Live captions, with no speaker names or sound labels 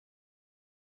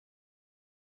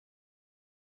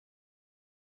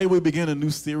We begin a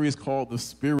new series called The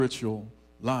Spiritual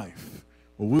Life,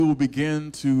 where we will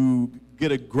begin to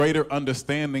get a greater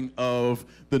understanding of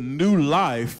the new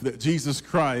life that Jesus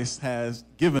Christ has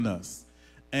given us.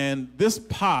 And this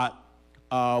pot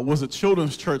was a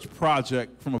children's church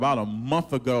project from about a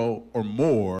month ago or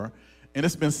more, and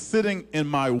it's been sitting in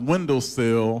my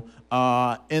windowsill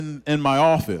in my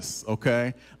office,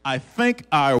 okay? I think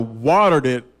I watered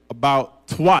it about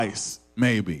twice,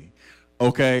 maybe.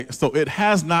 Okay, so it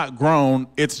has not grown,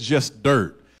 it's just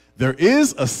dirt. There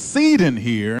is a seed in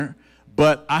here,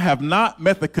 but I have not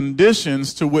met the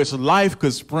conditions to which life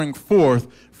could spring forth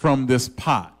from this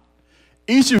pot.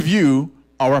 Each of you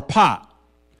are a pot.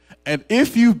 And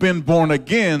if you've been born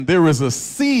again, there is a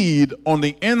seed on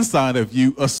the inside of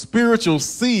you, a spiritual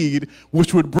seed,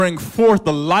 which would bring forth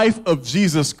the life of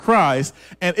Jesus Christ,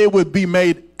 and it would be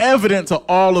made evident to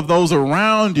all of those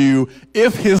around you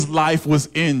if his life was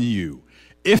in you.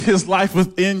 If his life was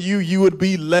in you, you would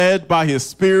be led by his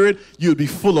spirit. You would be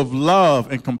full of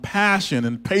love and compassion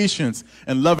and patience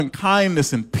and loving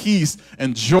kindness and peace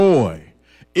and joy.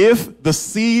 If the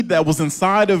seed that was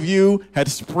inside of you had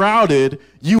sprouted,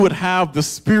 you would have the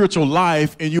spiritual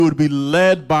life and you would be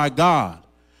led by God.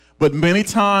 But many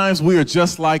times we are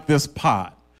just like this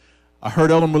pot. I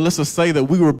heard Elder Melissa say that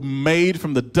we were made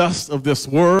from the dust of this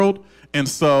world, and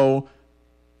so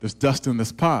there's dust in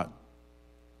this pot.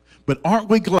 But aren't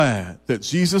we glad that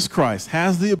Jesus Christ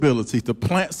has the ability to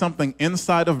plant something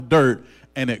inside of dirt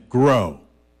and it grow?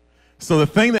 So the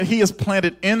thing that he has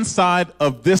planted inside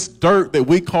of this dirt that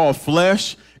we call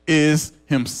flesh is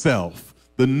himself,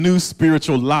 the new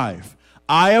spiritual life.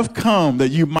 I have come that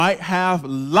you might have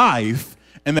life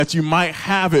and that you might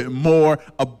have it more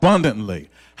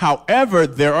abundantly. However,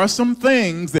 there are some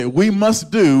things that we must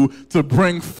do to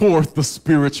bring forth the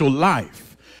spiritual life.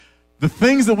 The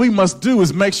things that we must do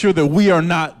is make sure that we are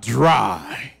not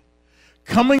dry.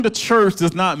 Coming to church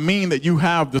does not mean that you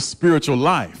have the spiritual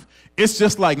life. It's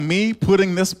just like me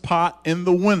putting this pot in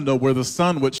the window where the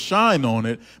sun would shine on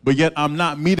it, but yet I'm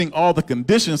not meeting all the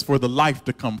conditions for the life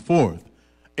to come forth.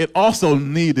 It also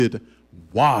needed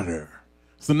water.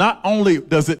 So not only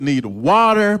does it need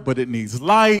water, but it needs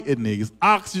light, it needs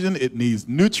oxygen, it needs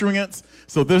nutrients.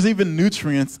 So there's even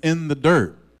nutrients in the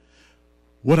dirt.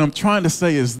 What I'm trying to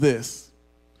say is this: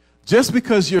 just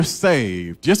because you're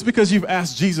saved, just because you've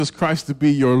asked Jesus Christ to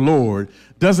be your Lord,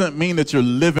 doesn't mean that you're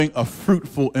living a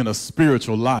fruitful and a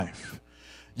spiritual life.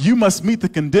 You must meet the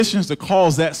conditions to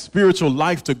cause that spiritual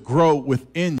life to grow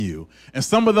within you. And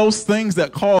some of those things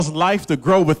that cause life to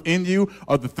grow within you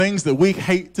are the things that we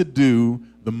hate to do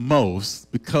the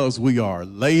most because we are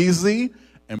lazy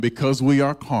and because we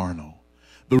are carnal.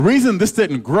 The reason this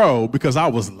didn't grow because I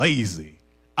was lazy.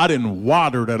 I didn't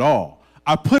water it at all.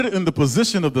 I put it in the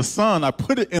position of the sun. I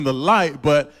put it in the light,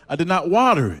 but I did not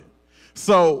water it.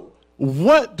 So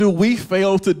what do we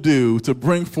fail to do to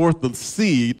bring forth the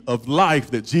seed of life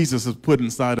that Jesus has put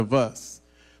inside of us?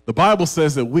 The Bible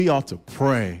says that we ought to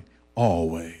pray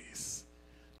always.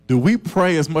 Do we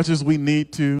pray as much as we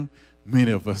need to?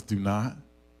 Many of us do not.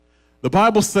 The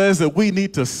Bible says that we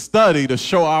need to study to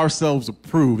show ourselves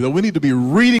approved, that we need to be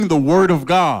reading the Word of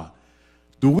God.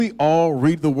 Do we all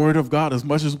read the Word of God as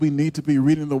much as we need to be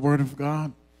reading the Word of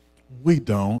God? We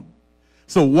don't.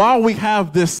 So while we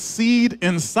have this seed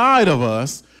inside of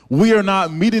us, we are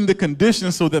not meeting the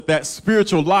conditions so that that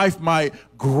spiritual life might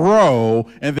grow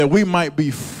and that we might be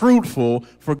fruitful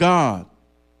for God.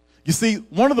 You see,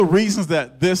 one of the reasons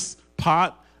that this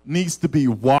pot needs to be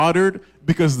watered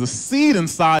because the seed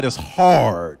inside is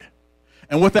hard.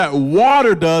 And what that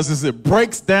water does is it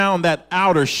breaks down that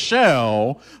outer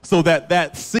shell so that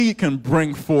that seed can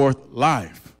bring forth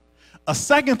life. A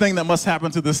second thing that must happen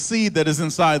to the seed that is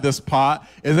inside this pot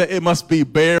is that it must be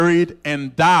buried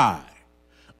and die.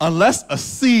 Unless a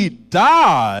seed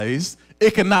dies,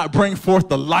 it cannot bring forth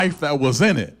the life that was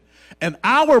in it. And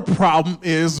our problem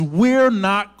is we're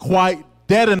not quite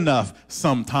dead enough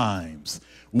sometimes.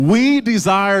 We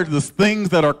desire the things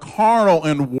that are carnal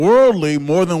and worldly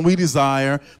more than we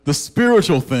desire the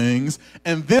spiritual things,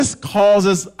 and this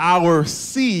causes our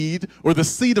seed, or the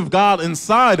seed of God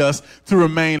inside us, to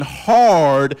remain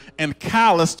hard and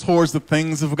callous towards the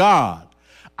things of God.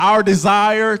 Our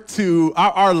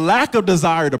lack of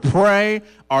desire to pray,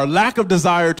 our lack of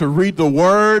desire to read the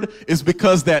Word is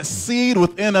because that seed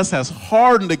within us has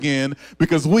hardened again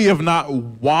because we have not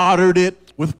watered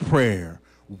it with prayer.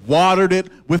 Watered it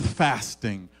with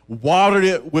fasting, watered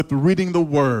it with reading the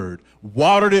Word,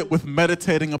 watered it with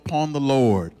meditating upon the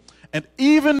Lord. And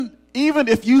even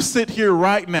if you sit here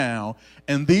right now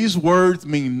and these words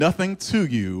mean nothing to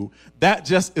you, that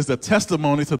just is a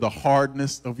testimony to the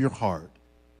hardness of your heart.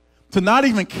 to not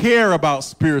even care about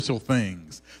spiritual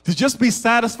things, to just be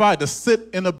satisfied to sit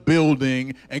in a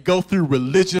building and go through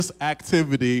religious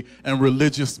activity and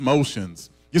religious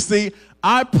motions. You see,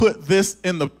 I put this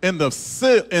in the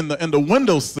windowsill.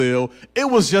 It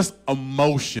was just a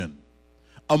motion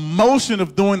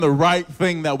of doing the right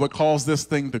thing that would cause this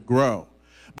thing to grow.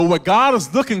 But what God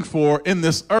is looking for in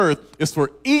this earth is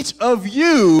for each of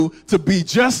you to be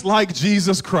just like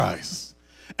Jesus Christ.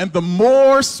 And the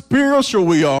more spiritual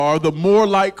we are, the more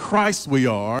like Christ we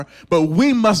are. But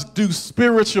we must do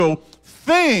spiritual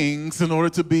things in order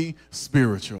to be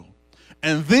spiritual.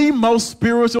 And the most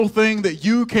spiritual thing that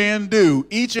you can do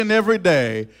each and every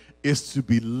day is to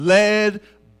be led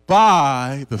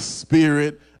by the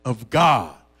Spirit of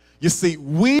God. You see,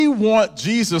 we want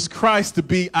Jesus Christ to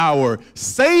be our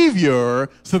Savior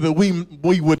so that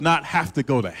we would not have to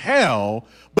go to hell.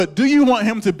 But do you want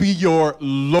him to be your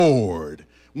Lord?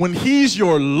 When he's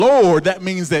your Lord, that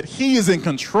means that he is in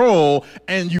control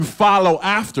and you follow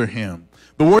after him.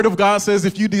 The word of God says,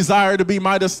 if you desire to be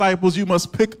my disciples, you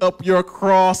must pick up your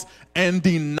cross and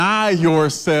deny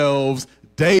yourselves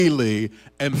daily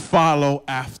and follow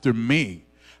after me.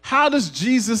 How does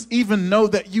Jesus even know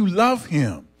that you love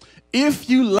him? If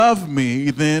you love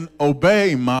me, then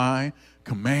obey my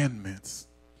commandments.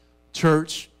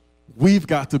 Church, we've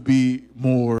got to be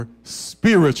more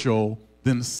spiritual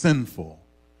than sinful.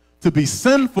 To be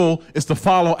sinful is to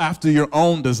follow after your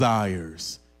own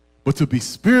desires. But to be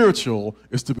spiritual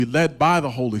is to be led by the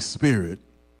Holy Spirit.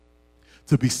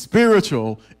 To be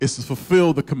spiritual is to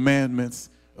fulfill the commandments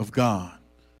of God.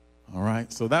 All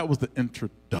right, so that was the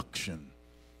introduction.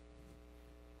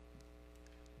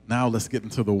 Now let's get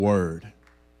into the word.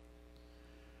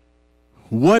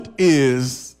 What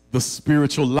is the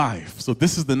spiritual life? So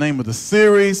this is the name of the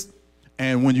series.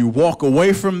 And when you walk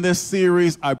away from this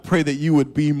series, I pray that you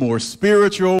would be more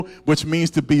spiritual, which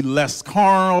means to be less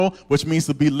carnal, which means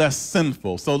to be less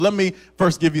sinful. So let me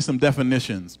first give you some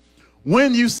definitions.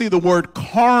 When you see the word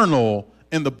carnal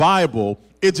in the Bible,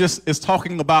 it just is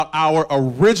talking about our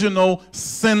original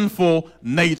sinful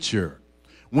nature.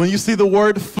 When you see the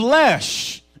word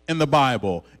flesh in the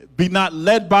Bible, be not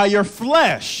led by your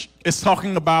flesh. It's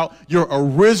talking about your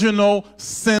original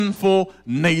sinful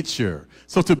nature.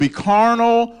 So to be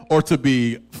carnal or to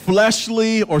be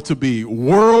fleshly or to be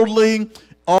worldly,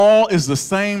 all is the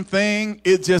same thing.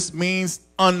 It just means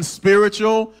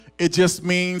unspiritual. It just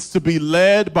means to be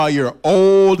led by your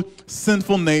old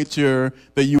sinful nature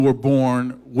that you were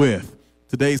born with.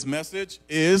 Today's message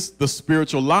is the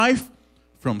spiritual life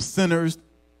from sinners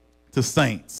to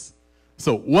saints.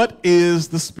 So what is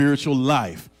the spiritual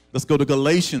life? Let's go to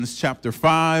Galatians chapter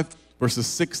 5, verses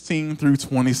 16 through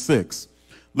 26.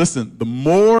 Listen, the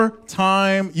more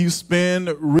time you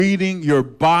spend reading your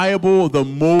Bible, the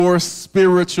more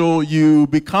spiritual you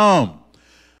become.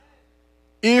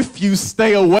 If you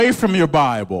stay away from your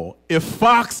Bible, if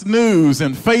Fox News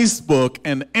and Facebook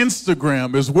and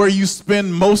Instagram is where you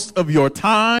spend most of your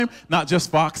time, not just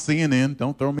Fox, CNN,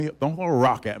 don't throw a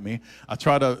rock at me. I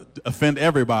try to offend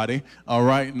everybody, all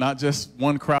right, not just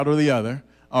one crowd or the other,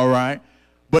 all right.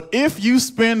 But if you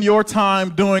spend your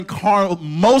time doing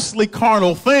mostly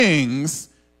carnal things,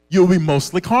 you'll be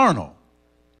mostly carnal.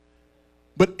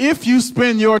 But if you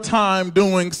spend your time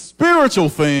doing spiritual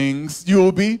things,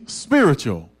 you'll be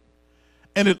spiritual.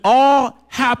 And it all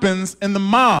happens in the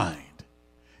mind.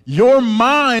 Your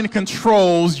mind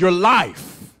controls your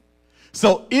life.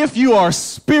 So if you are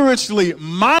spiritually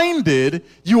minded,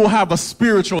 you will have a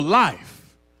spiritual life.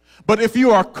 But if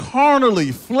you are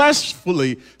carnally,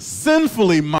 fleshfully,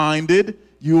 sinfully minded,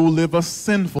 you will live a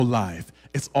sinful life.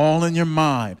 It's all in your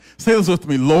mind. Say this with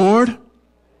me. Lord,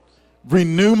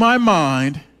 renew my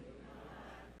mind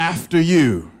after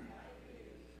you.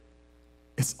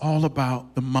 It's all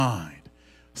about the mind.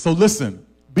 So listen,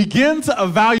 begin to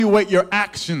evaluate your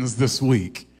actions this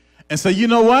week and say, you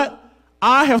know what?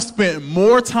 I have spent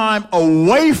more time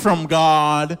away from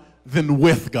God than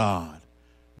with God.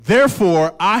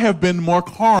 Therefore, I have been more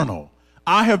carnal.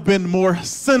 I have been more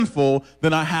sinful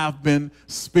than I have been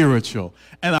spiritual.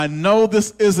 And I know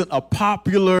this isn't a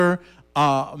popular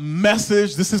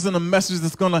message. This isn't a message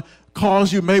that's going to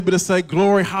cause you maybe to say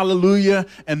glory, hallelujah,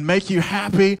 and make you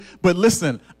happy. But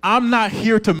listen, I'm not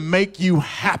here to make you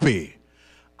happy.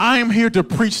 I am here to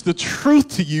preach the truth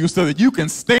to you so that you can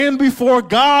stand before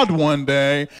God one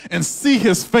day and see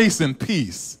his face in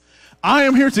peace. I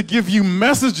am here to give you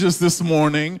messages this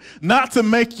morning, not to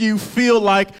make you feel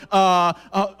like,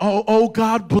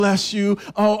 God bless you.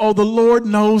 The Lord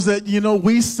knows that,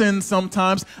 we sin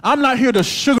sometimes. I'm not here to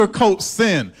sugarcoat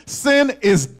sin. Sin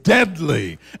is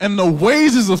deadly, and the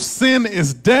wages of sin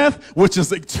is death, which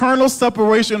is eternal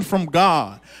separation from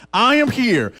God. I am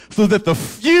here so that the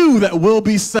few that will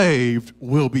be saved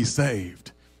will be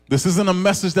saved. This isn't a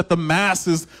message that the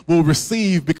masses will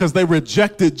receive because they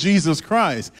rejected Jesus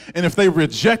Christ. And if they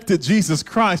rejected Jesus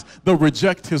Christ, they'll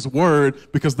reject his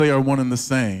word because they are one and the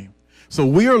same. So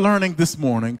we are learning this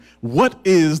morning, what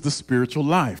is the spiritual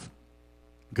life?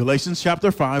 Galatians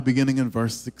chapter 5, beginning in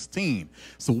verse 16.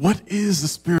 So what is the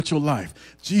spiritual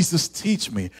life? Jesus,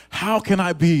 teach me. How can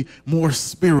I be more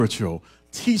spiritual?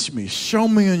 Teach me. Show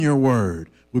me in your word.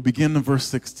 We begin in verse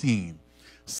 16.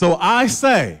 So I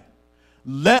say,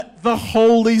 let the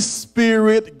Holy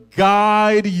Spirit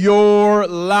guide your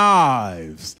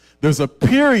lives. There's a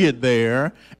period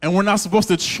there, and we're not supposed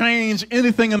to change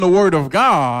anything in the Word of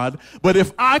God, but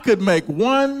if I could make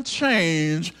one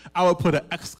change, I would put an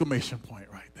exclamation point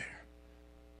right there.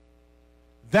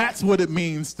 That's what it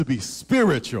means to be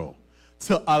spiritual,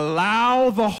 to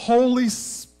allow the Holy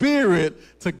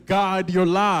Spirit to guide your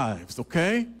lives,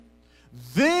 okay?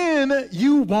 Then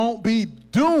you won't be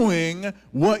doing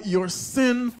what your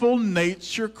sinful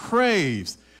nature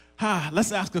craves.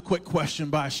 Let's ask a quick question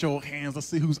by a show of hands. Let's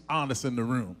see who's honest in the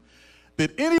room.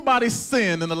 Did anybody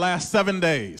sin in the last 7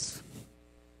 days?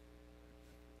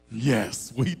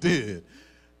 Yes, we did.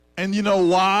 And you know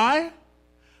why?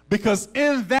 Because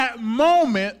in that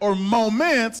moment or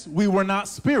moments, we were not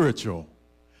spiritual.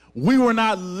 We were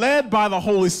not led by the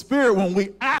Holy Spirit when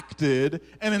we acted,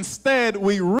 and instead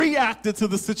we reacted to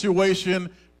the situation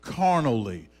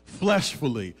carnally,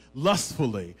 fleshfully,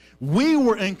 lustfully. We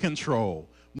were in control.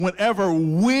 Whenever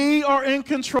we are in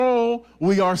control,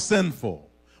 we are sinful.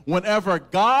 Whenever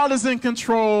God is in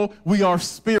control, we are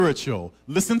spiritual.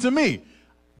 Listen to me.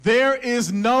 There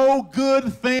is no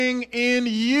good thing in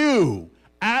you.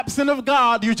 Absent of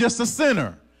God, you're just a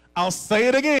sinner. I'll say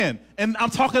it again, and I'm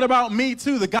talking about me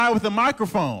too, the guy with the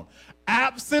microphone.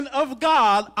 Absent of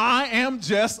God, I am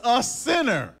just a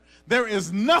sinner. There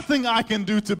is nothing I can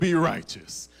do to be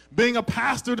righteous. Being a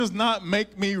pastor does not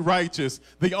make me righteous.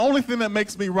 The only thing that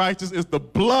makes me righteous is the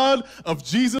blood of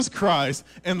Jesus Christ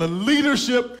and the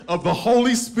leadership of the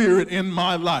Holy Spirit in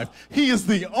my life. He is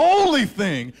the only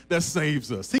thing that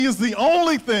saves us. He is the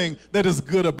only thing that is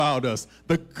good about us.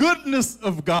 The goodness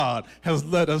of God has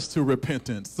led us to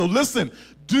repentance. So listen,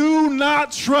 do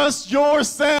not trust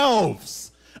yourselves.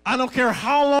 I don't care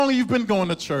how long you've been going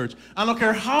to church. I don't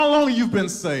care how long you've been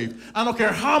saved. I don't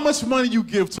care how much money you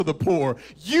give to the poor.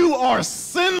 You are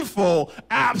sinful,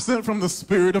 absent from the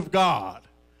Spirit of God.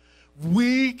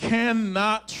 We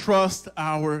cannot trust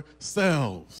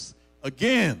ourselves.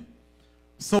 Again,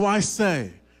 so I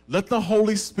say, let the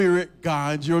Holy Spirit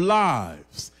guide your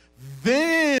lives.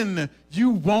 Then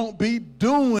you won't be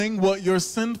doing what your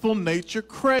sinful nature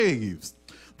craves.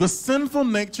 The sinful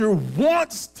nature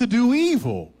wants to do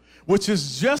evil, which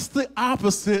is just the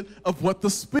opposite of what the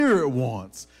Spirit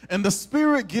wants. And the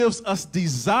Spirit gives us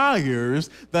desires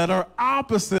that are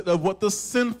opposite of what the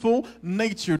sinful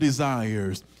nature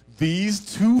desires.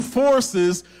 These two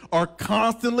forces are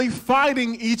constantly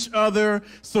fighting each other,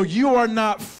 so you are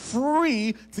not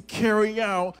free to carry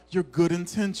out your good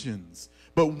intentions.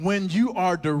 But when you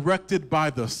are directed by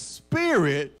the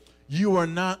Spirit, you are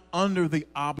not under the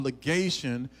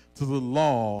obligation to the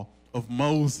law of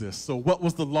Moses. So what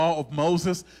was the law of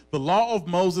Moses? The law of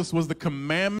Moses was the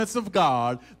commandments of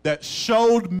God that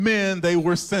showed men they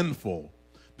were sinful,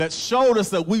 that showed us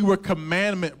that we were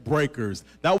commandment breakers.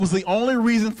 That was the only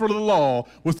reason for the law,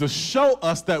 was to show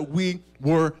us that we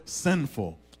were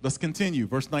sinful. Let's continue.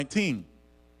 Verse 19.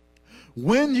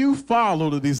 When you follow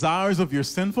the desires of your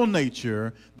sinful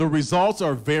nature, the results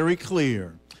are very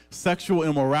clear. Sexual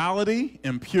immorality,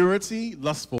 impurity,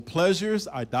 lustful pleasures,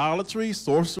 idolatry,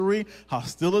 sorcery,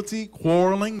 hostility,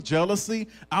 quarreling, jealousy,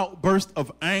 outburst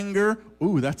of anger.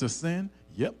 Ooh, that's a sin.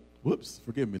 Yep. Whoops.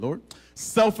 Forgive me, Lord.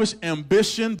 Selfish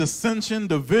ambition, dissension,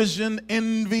 division,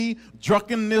 envy,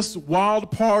 drunkenness,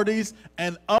 wild parties,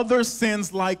 and other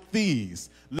sins like these.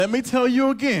 Let me tell you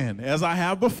again, as I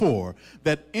have before,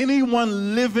 that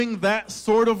anyone living that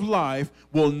sort of life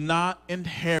will not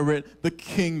inherit the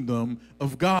kingdom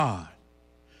of God.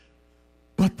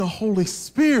 But the Holy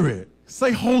Spirit,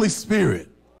 say Holy Spirit.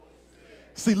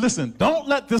 See, listen, don't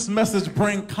let this message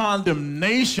bring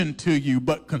condemnation to you,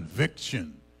 but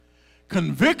conviction.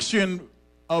 Conviction,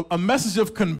 a message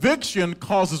of conviction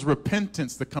causes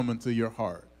repentance to come into your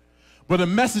heart. But a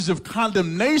message of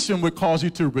condemnation would cause you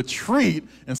to retreat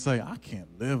and say, I can't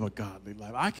live a godly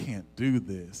life. I can't do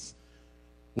this.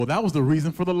 Well, that was the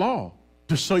reason for the law,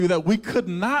 to show you that we could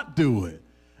not do it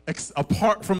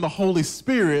apart from the Holy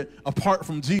Spirit, apart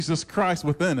from Jesus Christ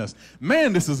within us.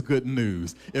 Man, this is good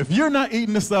news. If you're not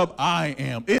eating this up, I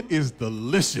am. It is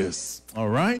delicious. All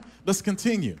right? Let's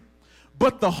continue.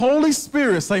 But the Holy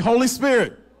Spirit, say Holy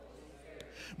Spirit.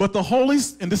 But the Holy,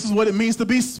 and this is what it means to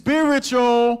be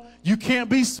spiritual. You can't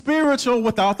be spiritual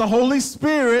without the Holy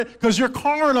Spirit because you're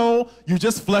carnal. You're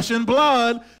just flesh and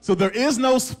blood. So there is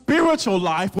no spiritual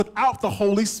life without the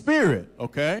Holy Spirit,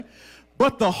 okay?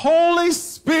 But the Holy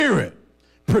Spirit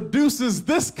produces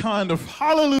this kind of,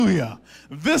 hallelujah,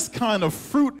 this kind of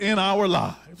fruit in our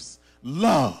lives.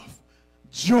 Love,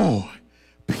 joy,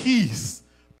 peace,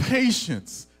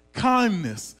 patience,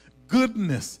 kindness,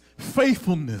 goodness,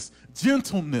 faithfulness,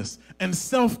 gentleness, and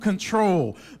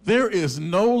self-control. There is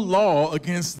no law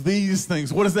against these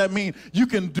things. What does that mean? You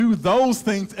can do those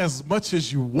things as much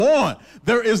as you want.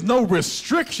 There is no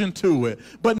restriction to it.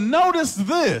 But notice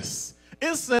this.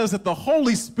 It says that the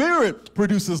Holy Spirit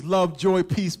produces love, joy,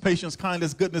 peace, patience,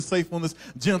 kindness, goodness, faithfulness,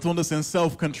 gentleness, and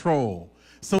self-control.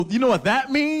 So you know what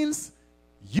that means?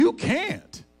 You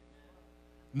can't.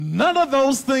 None of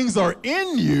those things are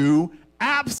in you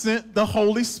absent the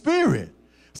Holy Spirit.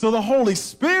 So the Holy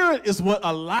Spirit is what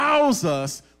allows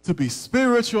us to be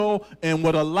spiritual and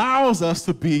what allows us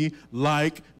to be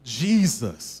like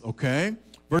Jesus, okay?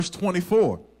 Verse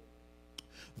 24.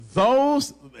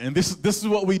 Those, and this is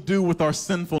what we do with our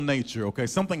sinful nature, okay?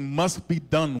 Something must be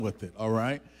done with it, all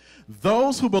right?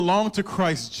 Those who belong to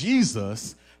Christ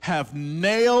Jesus have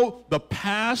nailed the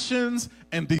passions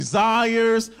and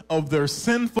desires of their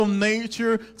sinful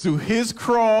nature to his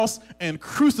cross and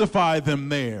crucified them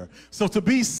there. So to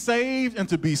be saved and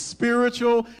to be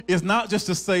spiritual is not just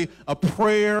to say a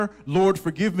prayer, Lord,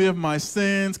 forgive me of my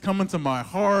sins, come into my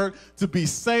heart. To be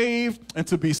saved and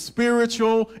to be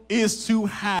spiritual is to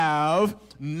have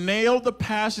nailed the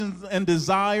passions and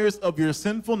desires of your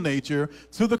sinful nature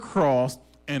to the cross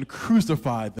and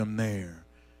crucified them there.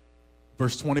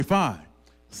 Verse 25.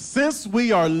 Since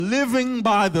we are living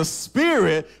by the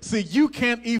Spirit, see, you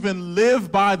can't even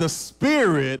live by the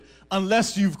Spirit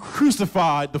unless you've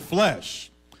crucified the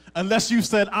flesh, unless you've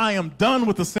said, I am done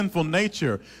with the sinful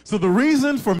nature. So the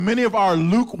reason for many of our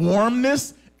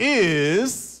lukewarmness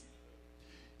is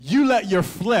you let your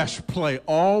flesh play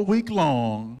all week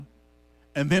long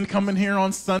and then come in here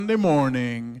on Sunday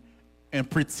morning and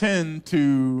pretend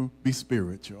to be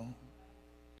spiritual.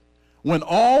 When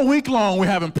all week long we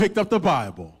haven't picked up the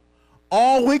Bible,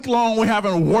 all week long we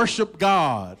haven't worshiped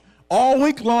God, all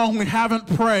week long we haven't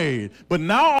prayed, but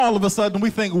now all of a sudden we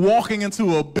think walking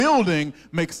into a building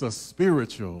makes us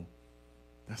spiritual.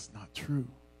 That's not true.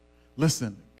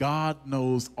 Listen, God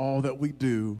knows all that we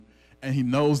do, and he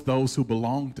knows those who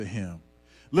belong to him.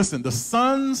 Listen, the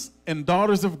sons and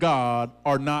daughters of God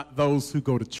are not those who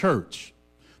go to church.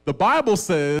 The Bible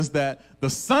says that the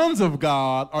sons of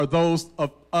God are those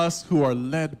of us who are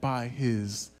led by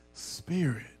his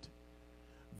Spirit.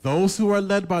 Those who are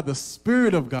led by the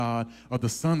Spirit of God are the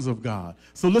sons of God.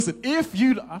 So listen, if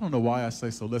you, I don't know why I say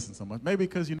so listen so much, maybe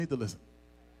because you need to listen.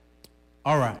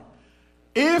 All right.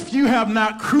 If you have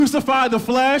not crucified the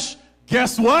flesh,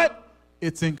 guess what?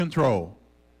 It's in control.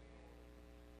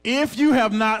 If you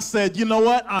have not said, you know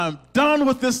what, I'm done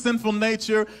with this sinful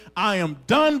nature, I am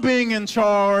done being in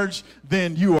charge,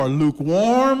 then you are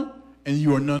lukewarm and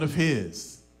you are none of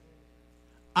his.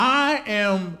 I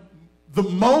am the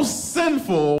most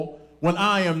sinful when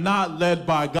I am not led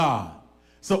by God.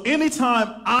 So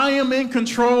anytime I am in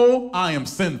control, I am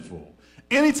sinful.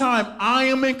 Anytime I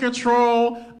am in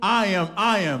control, I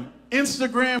am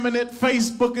Instagramming it,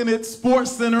 Facebooking it,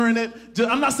 SportsCentering it.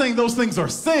 I'm not saying those things are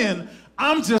sin.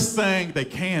 I'm just saying they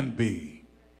can be.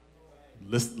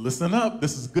 Listen up.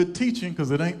 This is good teaching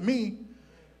because it ain't me.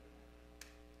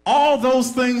 All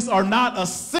those things are not a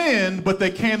sin, but they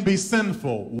can be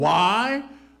sinful. Why?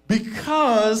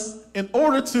 Because in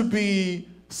order to be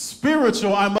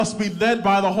spiritual, I must be led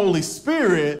by the Holy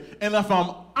Spirit. And if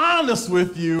I'm honest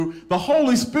with you, the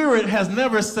Holy Spirit has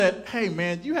never said, hey,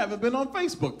 man, you haven't been on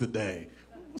Facebook today.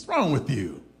 What's wrong with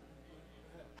you?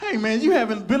 Hey, man, you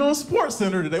haven't been on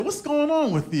SportsCenter today. What's going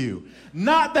on with you?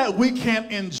 Not that we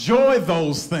can't enjoy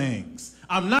those things.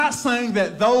 I'm not saying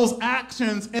that those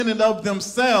actions in and of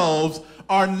themselves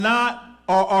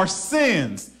are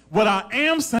sins. What I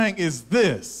am saying is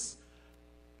this.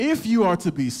 If you are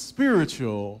to be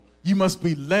spiritual, you must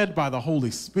be led by the Holy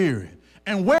Spirit.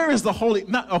 And where is the Holy,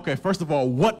 okay, first of all,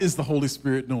 what is the Holy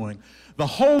Spirit doing? The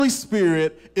Holy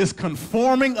Spirit is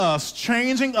conforming us,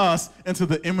 changing us into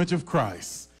the image of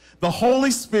Christ. The Holy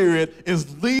Spirit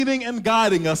is leading and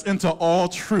guiding us into all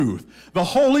truth. The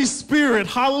Holy Spirit,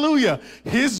 hallelujah,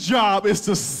 his job is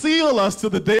to seal us to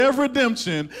the day of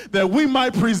redemption that we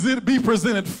might be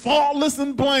presented faultless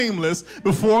and blameless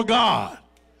before God.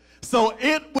 So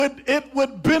it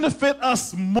would benefit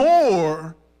us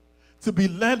more to be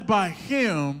led by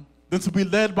him than to be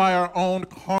led by our own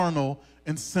carnal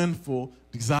and sinful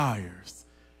desires.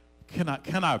 Can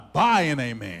I buy an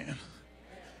amen?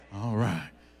 All right.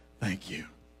 Thank you.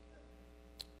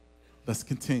 Let's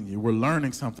continue. We're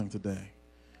learning something today.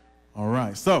 All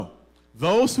right. So,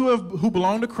 those who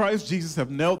belong to Christ Jesus have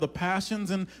nailed the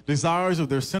passions and desires of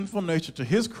their sinful nature to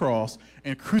his cross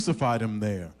and crucified him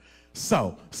there.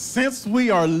 So, since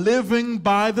we are living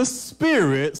by the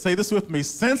Spirit, say this with me,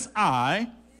 since I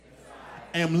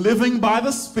am living by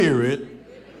the Spirit,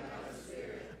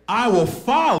 I will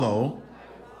follow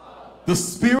the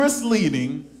Spirit's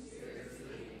leading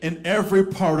in every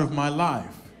part of my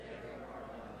life.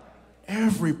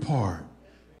 Every part.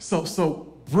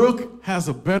 So Brooke has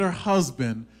a better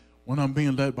husband when I'm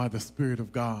being led by the Spirit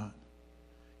of God.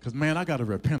 Because, man, I got to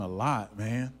repent a lot,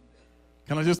 man.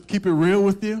 Can I just keep it real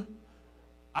with you?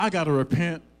 I got to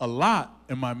repent a lot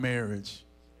in my marriage.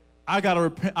 I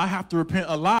have to repent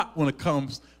a lot when it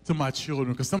comes to my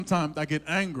children, because sometimes I get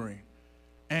angry.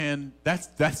 And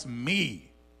that's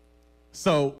me.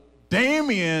 So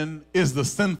Damien is the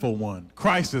sinful one.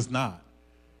 Christ is not.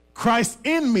 Christ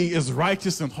in me is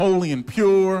righteous and holy and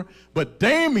pure, but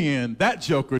Damien, that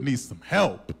joker, needs some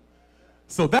help.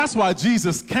 So that's why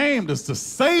Jesus came, to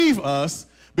save us,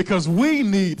 because we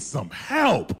need some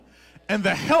help. And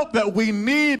the help that we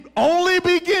need only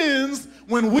begins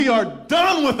when we are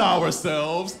done with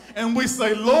ourselves and we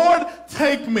say, Lord,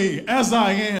 take me as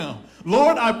I am.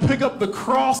 Lord, I pick up the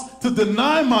cross to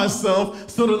deny myself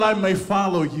so that I may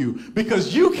follow you.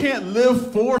 Because you can't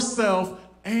live for self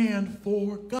and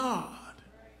for God.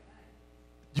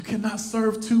 You cannot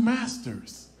serve two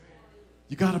masters.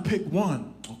 You got to pick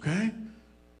one, okay?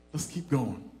 Let's keep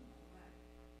going.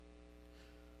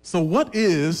 So what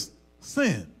is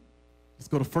sin? Let's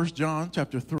go to 1 John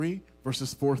chapter 3,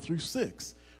 verses 4 through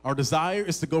 6. Our desire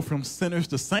is to go from sinners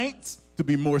to saints, to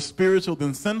be more spiritual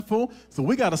than sinful. So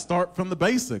we got to start from the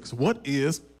basics. What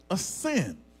is a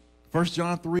sin? 1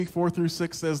 John 3, 4 through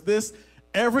 6 says this: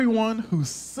 everyone who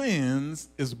sins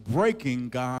is breaking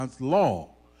God's law,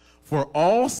 for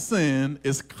all sin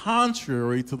is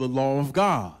contrary to the law of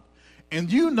God.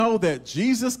 And you know that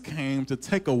Jesus came to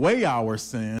take away our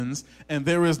sins, and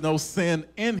there is no sin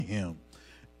in him.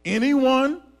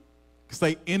 Anyone,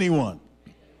 say anyone.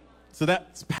 So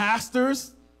that's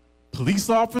pastors, police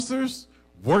officers,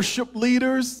 worship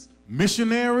leaders,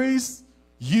 missionaries,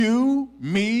 you,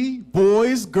 me,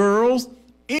 boys, girls,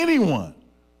 anyone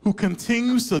who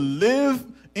continues to live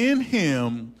in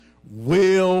him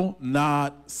will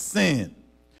not sin.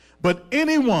 But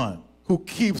anyone who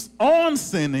keeps on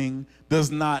sinning does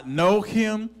not know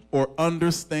him or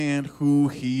understand who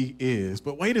he is.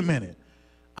 But wait a minute.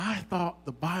 I thought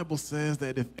the Bible says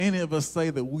that if any of us say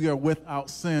that we are without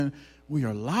sin, we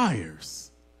are liars.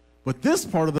 But this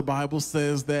part of the Bible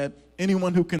says that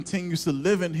anyone who continues to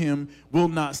live in him will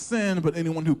not sin, but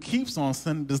anyone who keeps on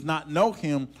sinning does not know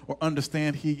him or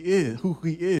understand who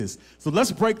he is. So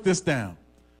let's break this down.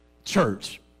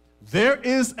 Church, there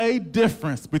is a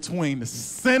difference between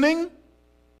sinning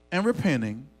and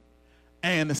repenting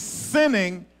and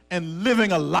sinning and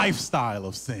living a lifestyle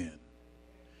of sin.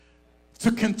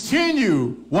 To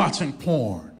continue watching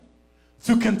porn,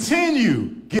 to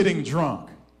continue getting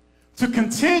drunk, to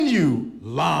continue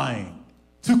lying,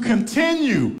 to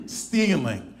continue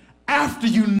stealing, after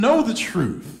you know the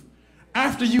truth,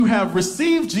 after you have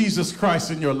received Jesus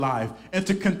Christ in your life, and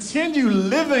to continue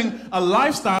living a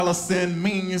lifestyle of sin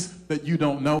means that you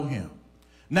don't know him.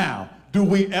 Now, do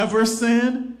we ever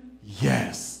sin?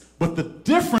 Yes. But the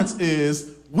difference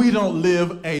is we don't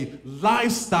live a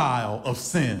lifestyle of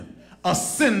sin. A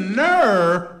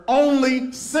sinner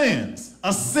only sins.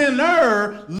 A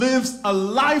sinner lives a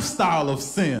lifestyle of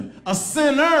sin. A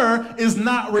sinner is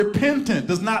not repentant,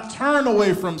 does not turn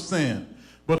away from sin.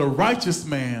 But a righteous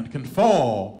man can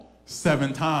fall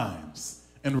 7 times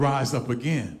and rise up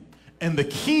again. And the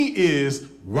key is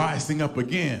rising up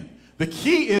again. The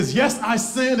key is, yes, I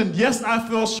sinned, and yes, I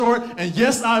fell short, and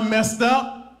yes, I messed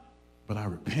up, but I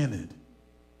repented.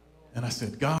 And I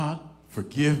said, God,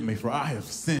 forgive me, for I have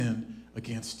sinned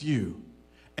against you.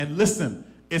 And listen,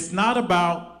 it's not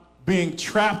about being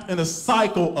trapped in a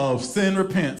cycle of sin,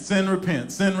 repent, sin,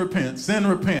 repent, sin, repent, sin,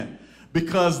 repent.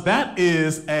 because that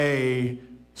is a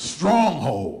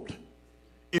stronghold.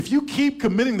 If you keep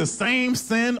committing the same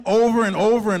sin over and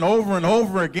over and over and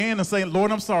over again and saying,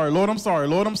 Lord, I'm sorry, Lord, I'm sorry,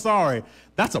 Lord, I'm sorry,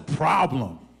 that's a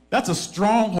problem. That's a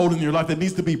stronghold in your life that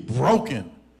needs to be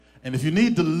broken. And if you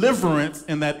need deliverance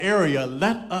in that area,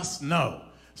 let us know.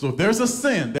 So if there's a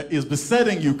sin that is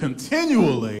besetting you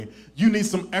continually, you need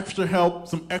some extra help,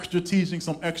 some extra teaching,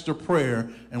 some extra prayer,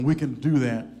 and we can do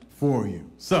that for you.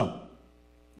 So,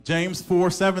 James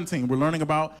 4:17, we're learning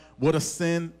about what a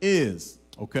sin is.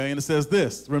 Okay, and it says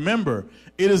this, remember,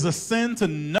 it is a sin to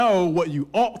know what you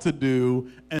ought to do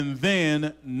and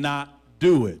then not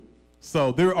do it.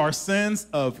 So there are sins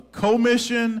of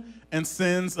commission and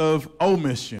sins of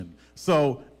omission.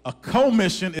 So a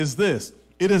commission is this.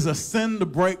 It is a sin to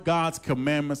break God's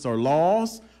commandments or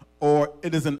laws, or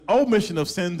it is an omission of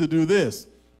sin to do this.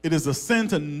 It is a sin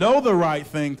to know the right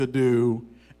thing to do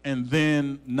and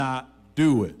then not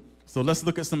do it. So let's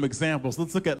look at some examples.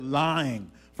 Let's look at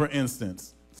lying, for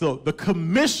instance. So the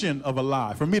commission of a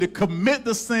lie, for me to commit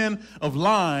the sin of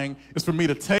lying is for me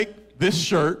to take this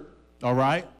shirt, all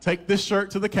right? Take this shirt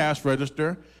to the cash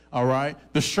register, all right?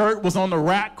 The shirt was on the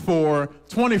rack for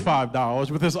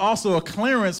 $25, but there's also a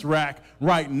clearance rack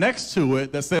right next to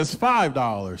it that says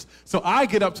 $5. So I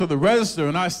get up to the register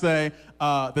and I say,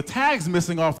 the tag's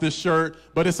missing off this shirt,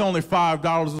 but it's only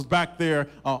 $5. It's back there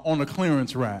on the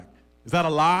clearance rack. Is that a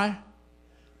lie?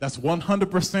 That's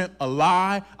 100% a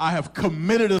lie. I have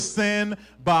committed a sin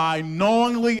by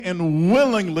knowingly and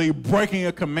willingly breaking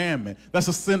a commandment. That's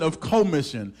a sin of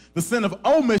commission. The sin of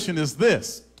omission is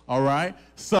this, all right?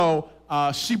 So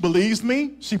she believes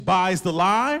me. She buys the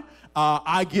lie.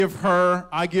 I give her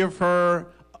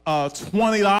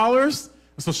 $20.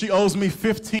 So she owes me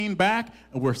 $15 back.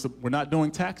 And we're not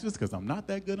doing taxes because I'm not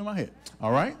that good in my head,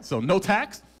 all right? So no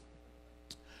tax.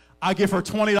 I give her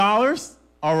 $20,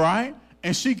 all right?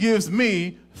 And she gives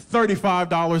me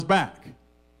 $35 back,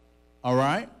 all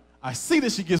right? I see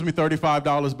that she gives me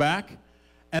 $35 back,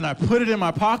 and I put it in my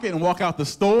pocket and walk out the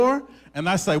store, and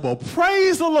I say, well,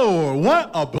 praise the Lord, what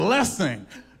a blessing.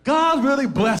 God really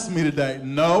blessed me today.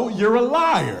 No, you're a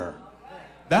liar.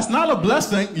 That's not a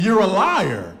blessing, you're a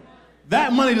liar.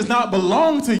 That money does not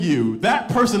belong to you. That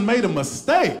person made a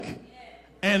mistake.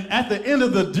 And at the end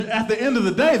of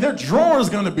the day, their drawer is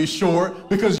going to be short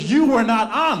because you were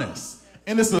not honest.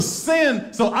 And it's a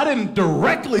sin, so I didn't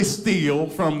directly steal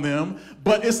from them,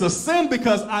 but it's a sin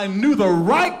because I knew the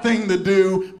right thing to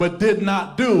do, but did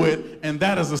not do it, and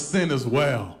that is a sin as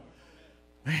well.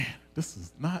 Man, this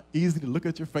is not easy to look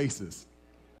at your faces.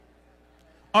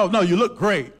 Oh, no, you look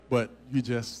great, but you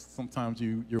just, sometimes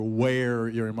you're aware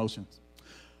of your emotions.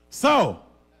 So,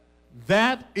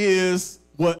 that is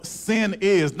what sin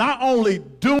is. Not only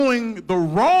doing the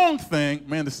wrong thing,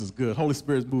 man, this is good. Holy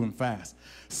Spirit is moving fast.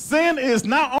 Sin is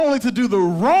not only to do the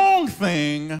wrong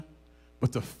thing,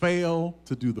 but to fail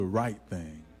to do the right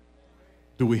thing.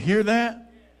 Do we hear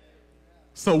that?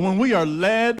 So when we are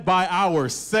led by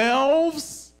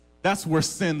ourselves, that's where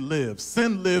sin lives.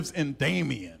 Sin lives in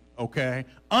Damien, okay?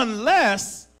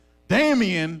 Unless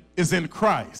Damien is in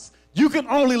Christ. You can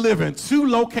only live in two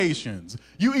locations.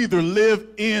 You either live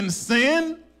in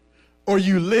sin or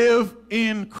you live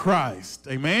in Christ.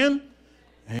 Amen?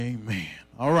 Amen.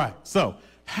 All right, so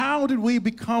how did we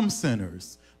become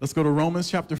sinners? Let's go to Romans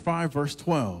chapter 5, verse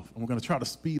 12. And we're going to try to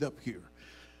speed up here.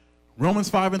 Romans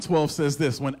 5 and 12 says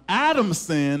this, when Adam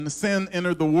sinned, sin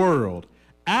entered the world.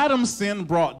 Adam's sin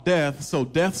brought death, so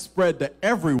death spread to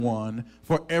everyone,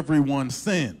 for everyone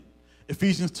sinned.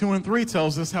 Ephesians 2 and 3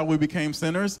 tells us how we became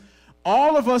sinners.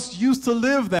 All of us used to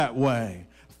live that way,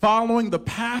 following the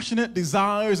passionate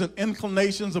desires and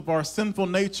inclinations of our sinful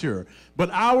nature. But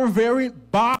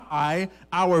by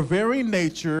our very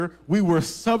nature, we were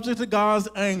subject to God's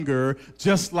anger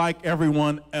just like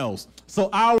everyone else. So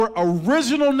our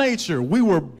original nature, we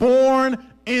were born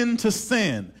into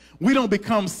sin. We don't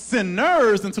become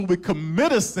sinners until we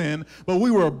commit a sin, but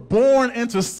we were born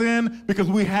into sin because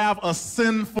we have a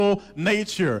sinful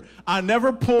nature. I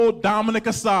never pulled Dominic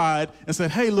aside and said,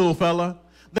 hey, little fella,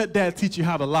 let dad teach you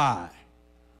how to lie.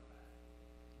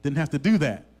 Didn't have to do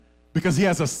that because he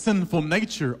has a sinful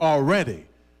nature already.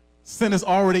 Sin is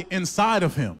already inside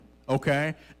of him,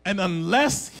 okay? And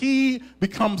unless he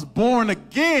becomes born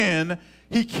again,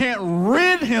 he can't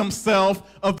rid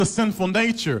himself of the sinful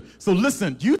nature. So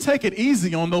listen, you take it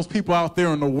easy on those people out there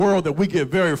in the world that we get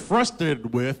very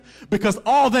frustrated with because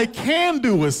all they can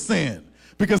do is sin.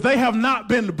 Because they have not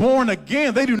been born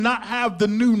again. They do not have the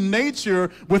new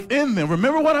nature within them.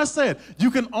 Remember what I said. You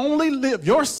can only live,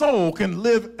 your soul can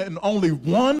live in only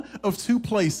one of two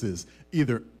places,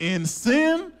 either in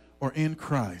sin or in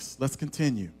Christ. Let's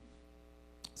continue.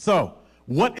 So,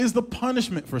 what is the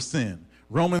punishment for sin?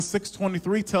 Romans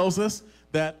 6:23 tells us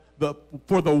that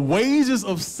for the wages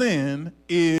of sin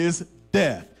is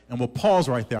death. And we'll pause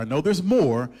right there. I know there's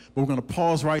more, but we're going to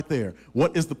pause right there.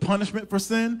 What is the punishment for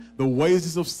sin? The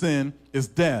wages of sin is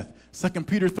death. 2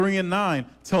 Peter 3:9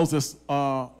 tells us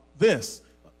this.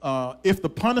 If the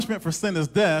punishment for sin is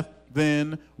death,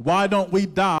 then why don't we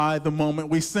die the moment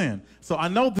we sin? So I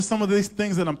know that some of these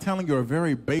things that I'm telling you are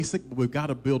very basic, but we've got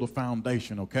to build a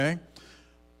foundation, okay?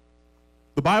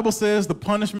 The Bible says the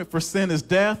punishment for sin is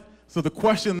death. So the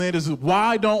question then is,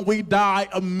 why don't we die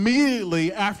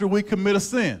immediately after we commit a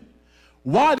sin?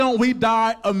 Why don't we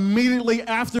die immediately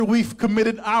after we've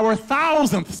committed our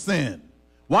 1,000th sin?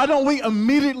 Why don't we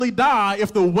immediately die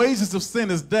if the wages of sin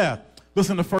is death?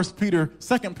 Listen to 2 Peter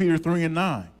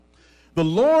 3:9. The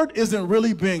Lord isn't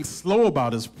really being slow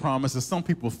about his promise, as some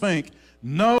people think.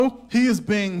 No, he is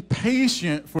being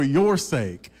patient for your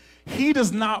sake. He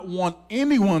does not want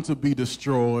anyone to be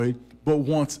destroyed, but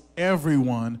wants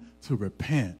everyone to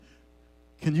repent.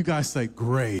 Can you guys say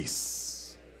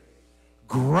grace?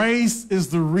 Grace is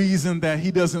the reason that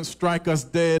he doesn't strike us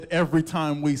dead every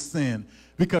time we sin,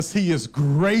 because he is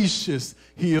gracious,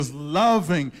 he is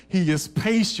loving, he is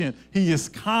patient, he is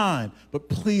kind. But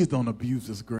please don't abuse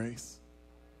his grace.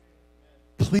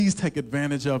 Please take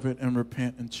advantage of it and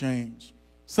repent and change.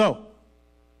 So,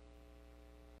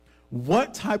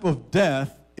 what type of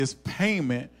death is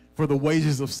payment for the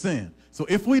wages of sin? So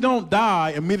if we don't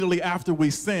die immediately after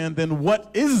we sin, then what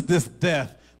is this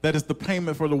death that is the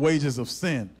payment for the wages of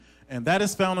sin? And that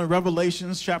is found in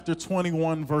Revelation chapter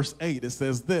 21, verse 8. It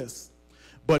says this: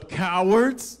 but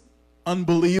cowards,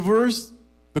 unbelievers,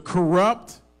 the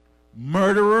corrupt,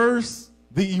 murderers,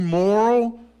 the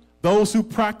immoral, those who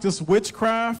practice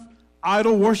witchcraft,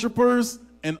 idol worshipers,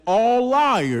 and all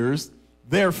liars,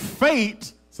 their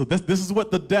fate, so this is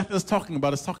what the death is talking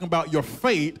about. It's talking about your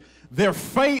fate. Their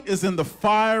fate is in the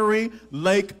fiery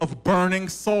lake of burning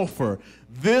sulfur.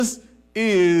 This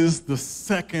is the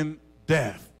second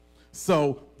death.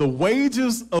 So the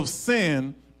wages of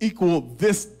sin equal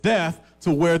this death,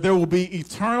 to where there will be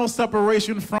eternal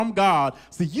separation from God.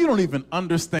 So you don't even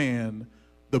understand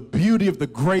the beauty of the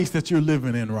grace that you're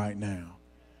living in right now.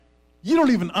 You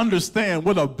don't even understand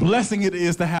what a blessing it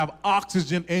is to have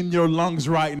oxygen in your lungs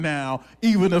right now,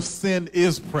 even if sin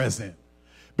is present.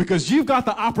 Because you've got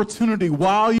the opportunity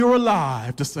while you're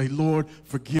alive to say, Lord,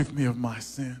 forgive me of my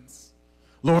sins.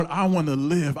 Lord, I want to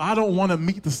live. I don't want to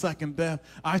meet the second death.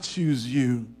 I choose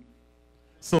you.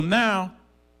 So now,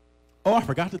 oh, I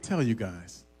forgot to tell you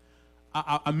guys.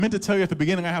 I meant to tell you at the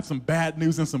beginning I have some bad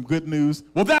news and some good news.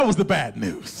 Well, that was the bad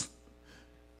news.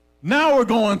 Now we're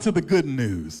going to the good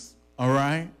news, all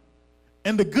right?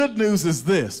 And the good news is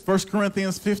this: 1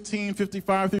 Corinthians 15,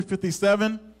 55 through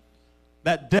 57.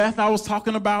 That death I was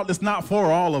talking about is not for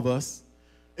all of us.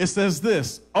 It says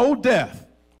this: O death,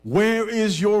 where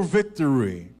is your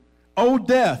victory? O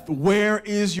death, where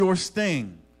is your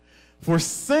sting? For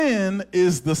sin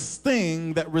is the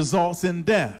sting that results in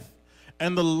death,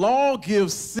 and the law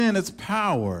gives sin its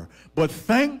power. But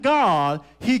thank God,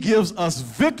 he gives us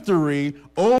victory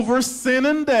over sin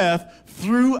and death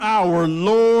through our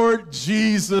Lord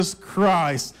Jesus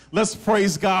Christ. Let's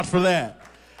praise God for that.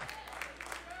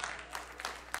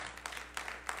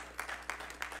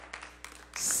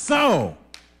 So,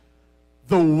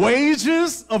 the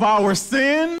wages of our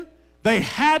sin, they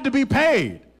had to be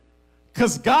paid,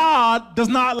 because God does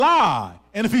not lie.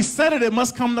 And if he said it, it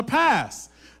must come to pass.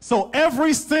 So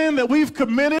every sin that we've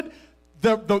committed,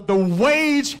 the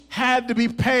wage had to be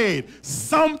paid.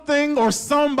 Something or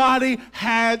somebody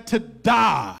had to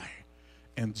die.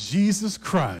 And Jesus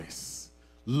Christ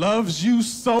loves you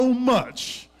so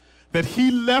much that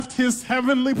he left his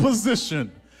heavenly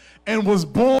position and was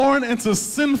born into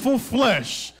sinful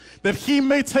flesh, that he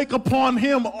may take upon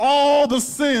him all the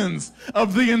sins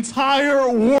of the entire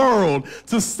world,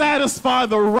 to satisfy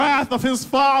the wrath of his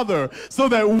Father, so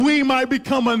that we might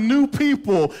become a new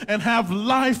people and have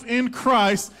life in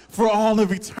Christ for all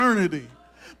of eternity.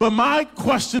 But my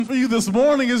question for you this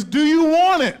morning is, do you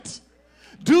want it?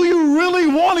 Do you really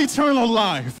want eternal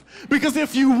life? Because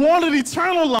if you wanted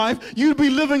eternal life, you'd be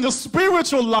living a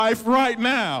spiritual life right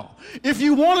now. If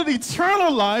you wanted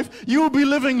eternal life, you would be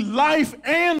living life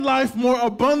and life more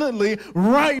abundantly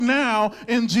right now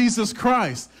in Jesus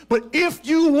Christ. But if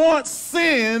you want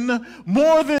sin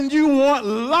more than you want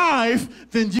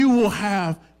life, then you will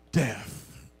have death.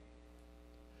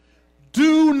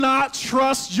 Do not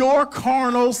trust your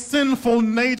carnal, sinful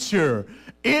nature.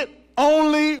 It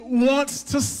only wants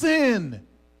to sin.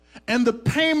 And the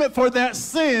payment for that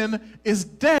sin is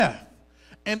death.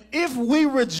 And if we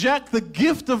reject the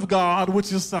gift of God,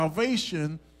 which is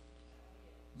salvation,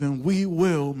 then we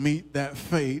will meet that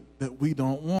fate that we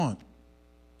don't want.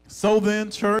 So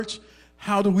then, church,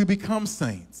 how do we become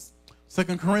saints?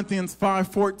 2 Corinthians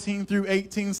 5:14 through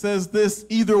 18 says this: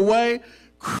 either way,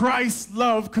 Christ's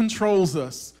love controls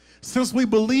us. Since we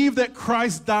believe that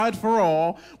Christ died for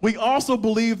all, we also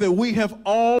believe that we have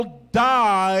all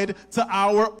died to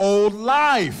our old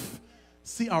life.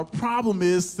 See, our problem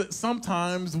is that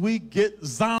sometimes we get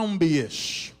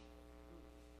zombie-ish.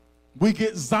 We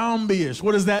get zombie-ish.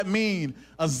 What does that mean?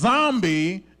 A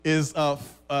zombie is a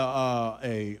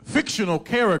fictional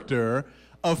character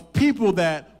of people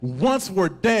that once were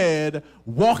dead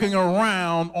walking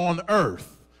around on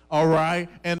earth. All right,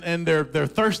 and they're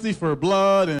thirsty for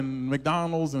blood and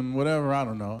McDonald's and whatever. I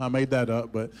don't know. I made that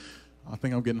up, but I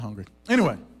think I'm getting hungry.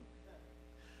 Anyway,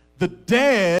 the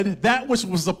dead, that which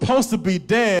was supposed to be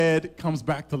dead, comes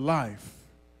back to life.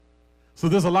 So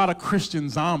there's a lot of Christian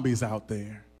zombies out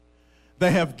there.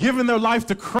 They have given their life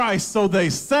to Christ, so they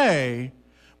say,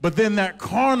 but then that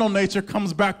carnal nature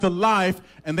comes back to life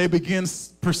and they begin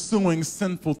pursuing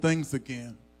sinful things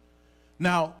again.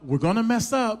 Now, we're going to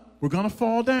mess up, we're going to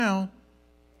fall down,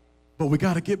 but we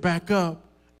got to get back up,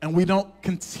 and we don't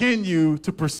continue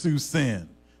to pursue sin.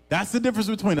 That's the difference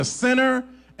between a sinner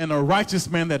and a righteous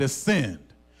man that has sinned.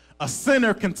 A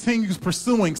sinner continues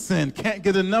pursuing sin, can't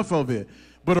get enough of it.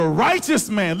 But a righteous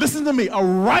man, listen to me, a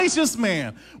righteous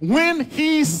man, when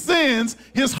he sins,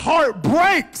 his heart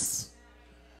breaks.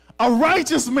 A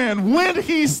righteous man, when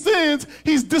he sins,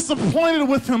 he's disappointed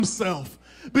with himself.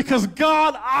 Because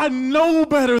God, I know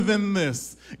better than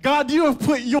this. God, you have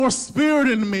put your spirit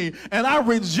in me, and I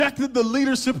rejected the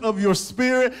leadership of your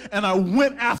spirit, and I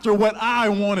went after what I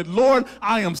wanted. Lord,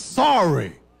 I am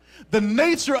sorry. The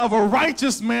nature of a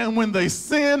righteous man when they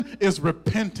sin is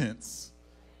repentance.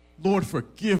 Lord,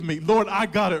 forgive me. Lord, I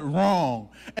got it wrong.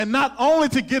 And not only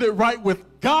to get it right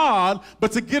with God,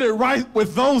 but to get it right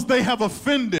with those they have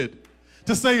offended.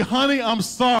 To say, honey, I'm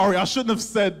sorry, I shouldn't have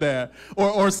said that.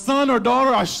 Or son or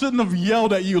daughter, I shouldn't have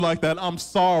yelled at you like that. I'm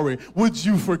sorry. Would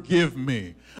you forgive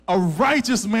me? A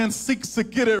righteous man seeks to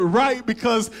get it right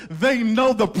because they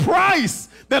know the price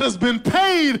that has been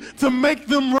paid to make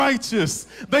them righteous.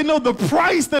 They know the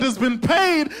price that has been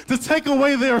paid to take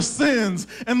away their sins.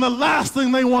 And the last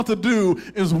thing they want to do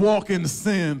is walk in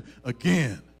sin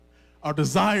again. Our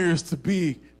desire is to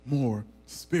be more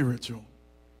spiritual.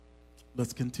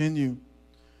 Let's continue.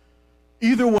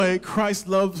 Either way, Christ's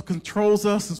love controls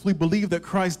us. Since we believe that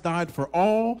Christ died for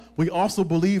all, we also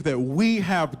believe that we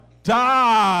have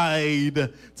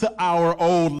died to our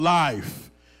old life.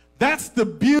 That's the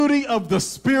beauty of the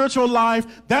spiritual life.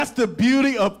 That's the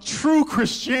beauty of true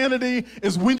Christianity,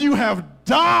 is when you have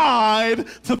died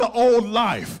to the old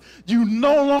life. You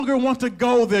no longer want to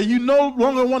go there. You no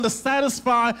longer want to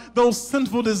satisfy those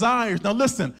sinful desires. Now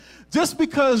listen, just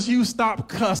because you stop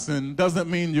cussing doesn't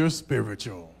mean you're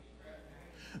spiritual.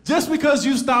 Just because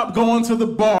you stop going to the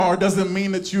bar doesn't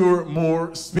mean that you're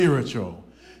more spiritual.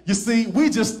 You see, we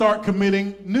just start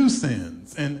committing new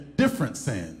sins and different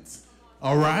sins,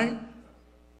 all right?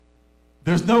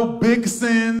 There's no big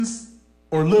sins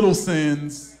or little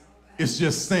sins. It's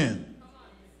just sin.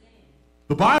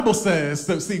 The Bible says,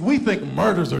 so see, we think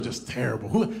murders are just terrible.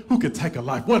 Who could take a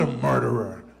life? What a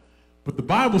murderer. But the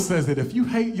Bible says that if you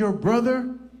hate your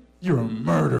brother, you're a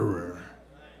murderer.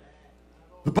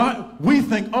 We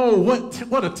think, oh,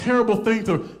 what a terrible thing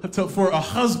for a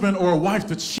husband or a wife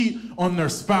to cheat on their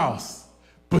spouse.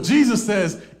 But Jesus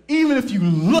says, even if you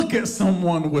look at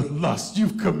someone with lust,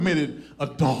 you've committed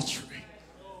adultery.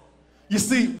 You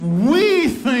see, we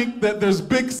think that there's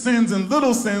big sins and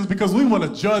little sins because we want to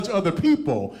judge other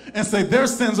people and say their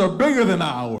sins are bigger than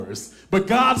ours. But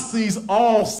God sees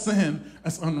all sin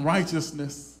as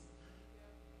unrighteousness.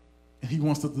 And he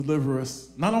wants to deliver us,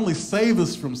 not only save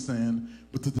us from sin,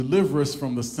 but to deliver us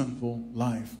from the sinful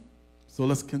life. So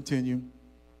let's continue.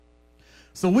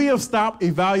 So we have stopped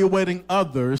evaluating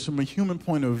others from a human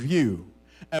point of view.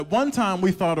 At one time,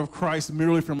 we thought of Christ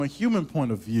merely from a human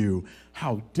point of view.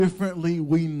 How differently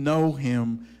we know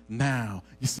him now.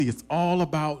 You see, it's all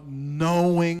about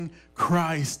knowing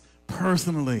Christ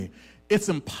personally. It's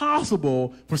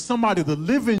impossible for somebody to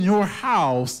live in your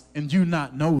house and you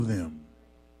not know them.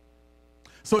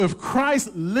 So if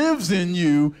Christ lives in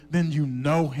you, then you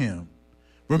know him.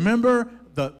 Remember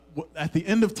at the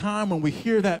end of time when we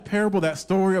hear that parable, that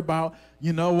story about,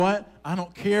 you know what? I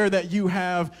don't care that you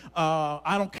have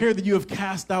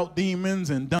cast out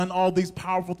demons and done all these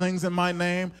powerful things in my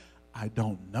name. I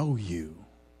don't know you.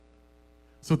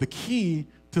 So the key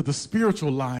to the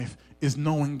spiritual life is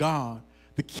knowing God.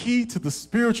 the key to the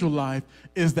spiritual life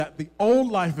is that the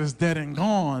old life is dead and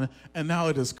gone, and now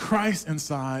it is Christ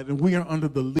inside, and we are under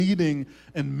the leading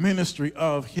and ministry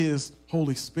of his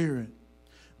Holy Spirit.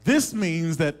 This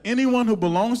means that anyone who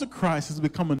belongs to Christ has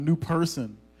become a new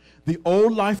person. The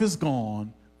old life is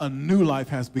gone, a new life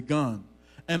has begun.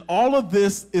 And all of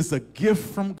this is a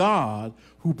gift from God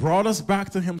who brought us back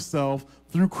to himself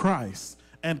through Christ.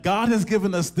 And God has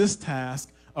given us this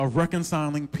task of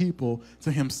reconciling people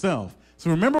to himself. So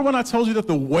remember when I told you that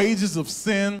the wages of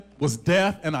sin was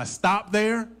death and I stopped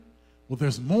there? Well,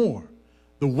 there's more.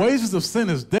 The wages of sin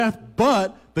is death,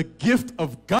 but the gift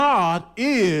of God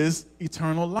is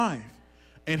eternal life.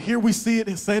 And here we see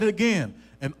it, say it again.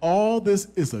 And all this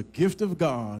is a gift of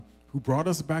God who brought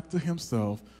us back to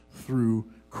himself through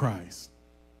Christ.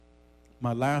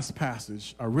 My last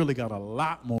passage, I really got a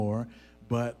lot more,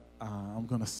 but I'm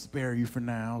going to spare you for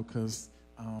now because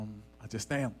I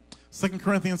just am. 2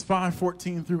 Corinthians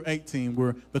 5:14 through 18,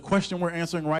 where the question we're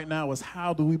answering right now is,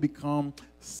 how do we become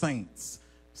saints?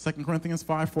 2 Corinthians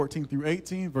 5:14 through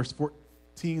 18, verse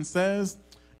 14 says,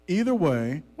 either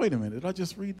way, wait a minute, did I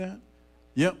just read that?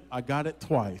 Yep, I got it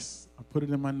twice. I put it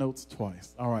in my notes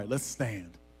twice. All right, let's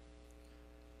stand.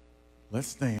 Let's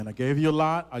stand. I gave you a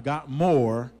lot. I got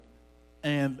more.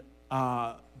 And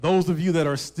those of you that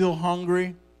are still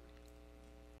hungry,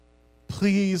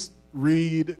 please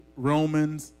read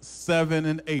Romans 7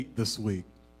 and 8 this week.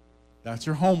 That's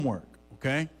your homework,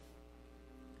 okay?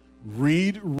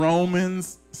 Read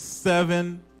Romans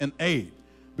 7 and 8,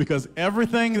 because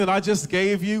everything that I just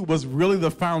gave you was really the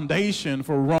foundation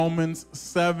for Romans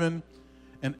 7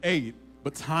 and 8.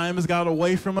 But time has got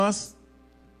away from us.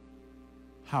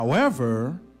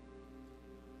 However,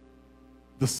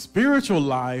 the spiritual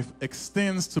life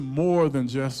extends to more than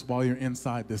just while you're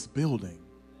inside this building.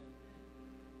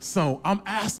 So I'm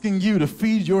asking you to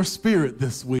feed your spirit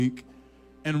this week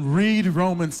and read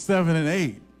Romans 7 and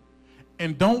 8.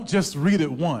 And don't just read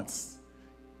it once.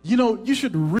 You know, you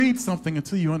should read something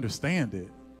until you understand it.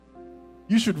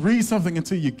 You should read something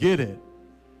until you get it.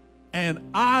 And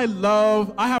I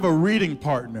have a reading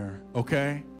partner,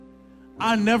 okay?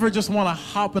 I never just want to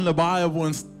hop in the Bible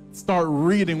and start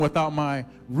reading without my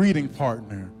reading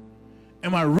partner.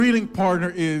 And my reading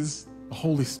partner is the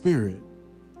Holy Spirit,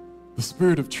 the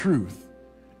Spirit of truth.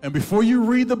 And before you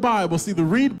read the Bible, see,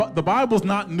 the Bible's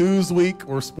not Newsweek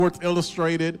or Sports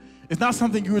Illustrated. It's not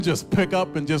something you would just pick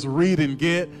up and just read and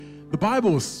get. The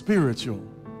Bible is spiritual.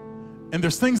 And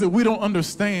there's things that we don't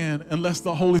understand unless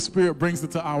the Holy Spirit brings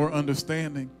it to our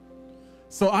understanding.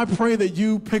 So I pray that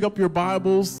you pick up your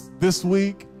Bibles this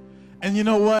week. And you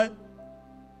know what?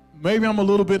 Maybe I'm a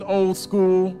little bit old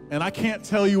school and I can't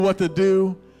tell you what to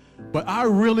do, but I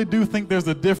really do think there's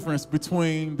a difference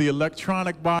between the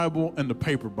electronic Bible and the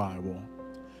paper Bible.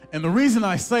 And the reason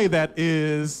I say that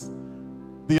is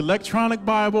the electronic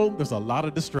Bible, there's a lot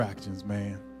of distractions,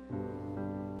 man.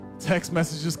 Text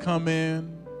messages come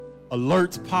in,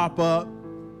 alerts pop up,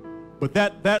 but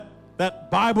that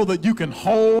Bible that you can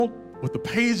hold with the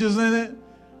pages in it,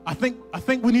 I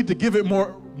think we need to give it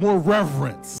more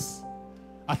reverence.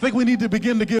 I think we need to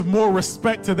begin to give more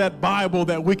respect to that Bible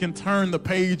that we can turn the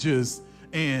pages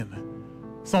in.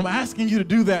 So I'm asking you to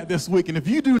do that this week. And if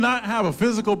you do not have a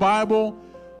physical Bible,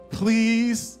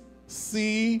 please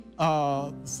see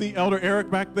Elder Eric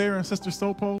back there and Sister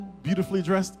Sopo, beautifully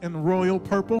dressed in royal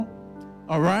purple.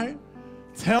 All right?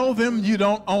 Tell them you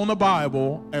don't own a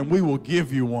Bible and we will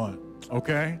give you one,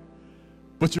 okay?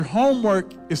 But your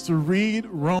homework is to read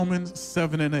Romans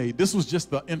 7 and 8. This was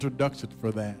just the introduction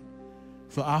for that.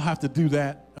 So I'll have to do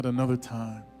that at another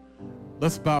time.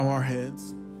 Let's bow our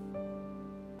heads.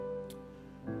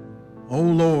 Oh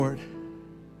Lord,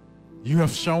 you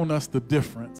have shown us the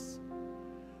difference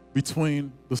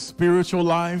between the spiritual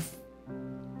life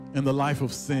and the life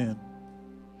of sin.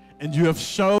 And you have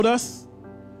showed us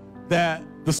that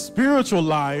the spiritual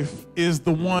life is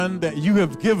the one that you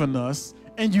have given us,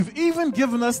 and you've even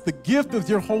given us the gift of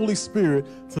your Holy Spirit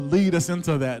to lead us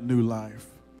into that new life.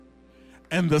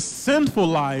 And the sinful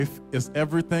life is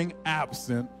everything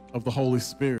absent of the Holy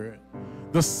Spirit.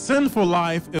 The sinful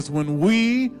life is when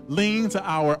we lean to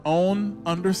our own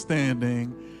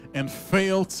understanding and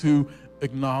fail to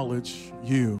acknowledge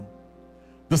you.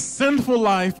 The sinful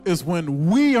life is when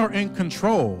we are in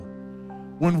control,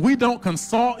 when we don't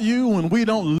consult you, when we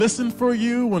don't listen for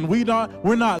you, when we're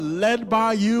not led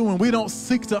by you, when we don't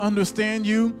seek to understand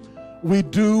you. We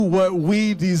do what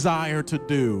we desire to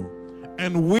do.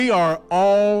 And we are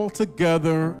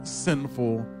altogether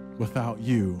sinful without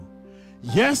you.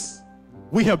 Yes,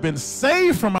 we have been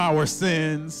saved from our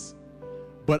sins,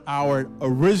 but our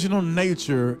original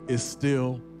nature is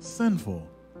still sinful.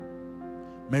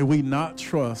 May we not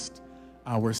trust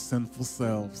our sinful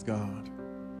selves, God.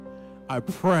 I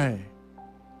pray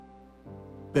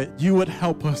that you would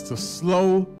help us to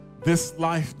slow this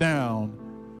life down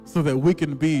so that we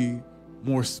can be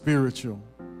more spiritual.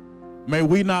 May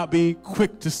we not be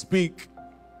quick to speak.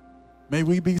 May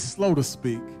we be slow to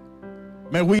speak.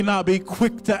 May we not be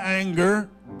quick to anger.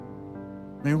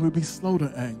 May we be slow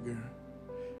to anger.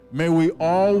 May we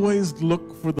always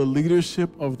look for the leadership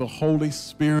of the Holy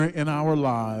Spirit in our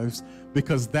lives,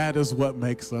 because that is what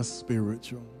makes us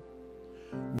spiritual.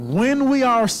 When we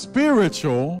are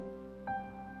spiritual,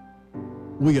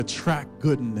 we attract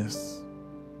goodness.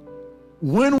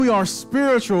 When we are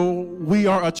spiritual, we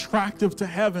are attractive to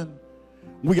heaven.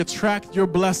 We attract your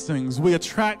blessings. We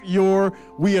attract your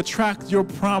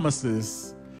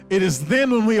promises. It is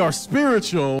then when we are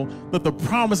spiritual that the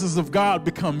promises of God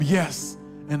become yes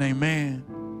and amen.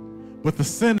 But the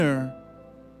sinner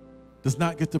does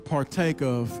not get to partake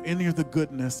of any of the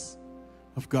goodness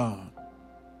of God.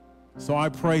 So I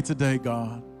pray today,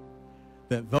 God,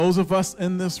 that those of us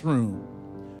in this room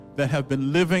that have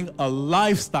been living a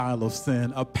lifestyle of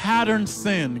sin, a patterned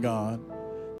sin, God,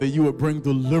 that you would bring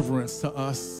deliverance to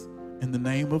us in the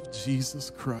name of Jesus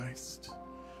Christ.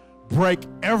 Break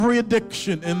every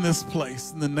addiction in this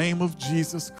place in the name of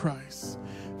Jesus Christ.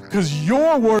 Because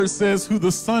your word says who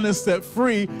the Son has set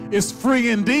free is free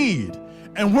indeed.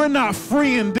 And we're not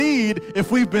free indeed if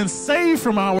we've been saved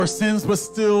from our sins but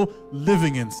still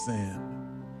living in sin.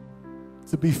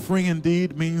 To be free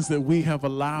indeed means that we have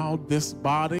allowed this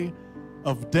body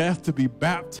of death to be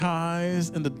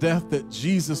baptized in the death that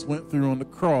Jesus went through on the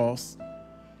cross.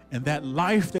 And that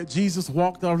life that Jesus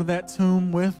walked out of that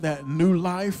tomb with, that new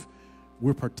life,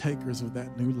 we're partakers of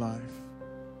that new life.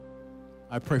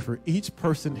 I pray for each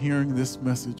person hearing this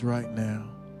message right now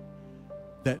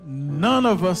that none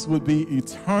of us would be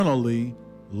eternally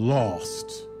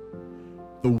lost.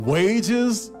 The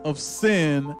wages of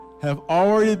sin have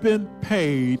already been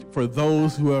paid for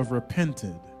those who have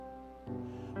repented.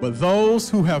 But those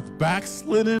who have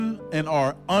backslidden and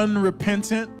are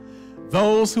unrepentant,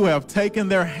 those who have taken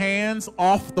their hands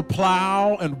off the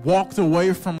plow and walked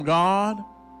away from God,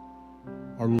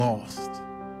 are lost.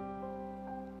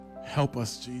 Help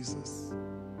us, Jesus.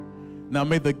 Now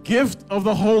may the gift of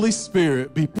the Holy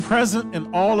Spirit be present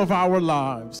in all of our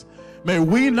lives. May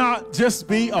we not just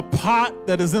be a pot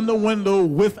that is in the window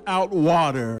without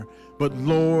water, but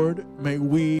Lord, may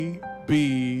we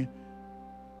be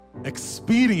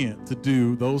expedient to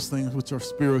do those things which are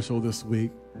spiritual this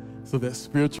week so that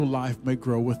spiritual life may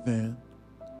grow within.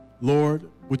 Lord,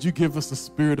 would you give us a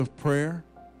spirit of prayer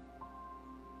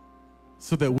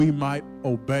so that we might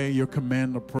obey your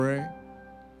command to pray?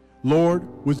 Lord,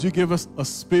 would you give us a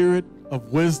spirit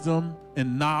of wisdom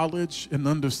and knowledge and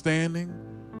understanding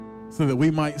so that we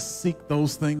might seek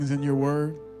those things in your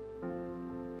word?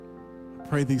 I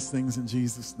pray these things in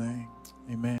Jesus' name.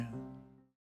 Amen.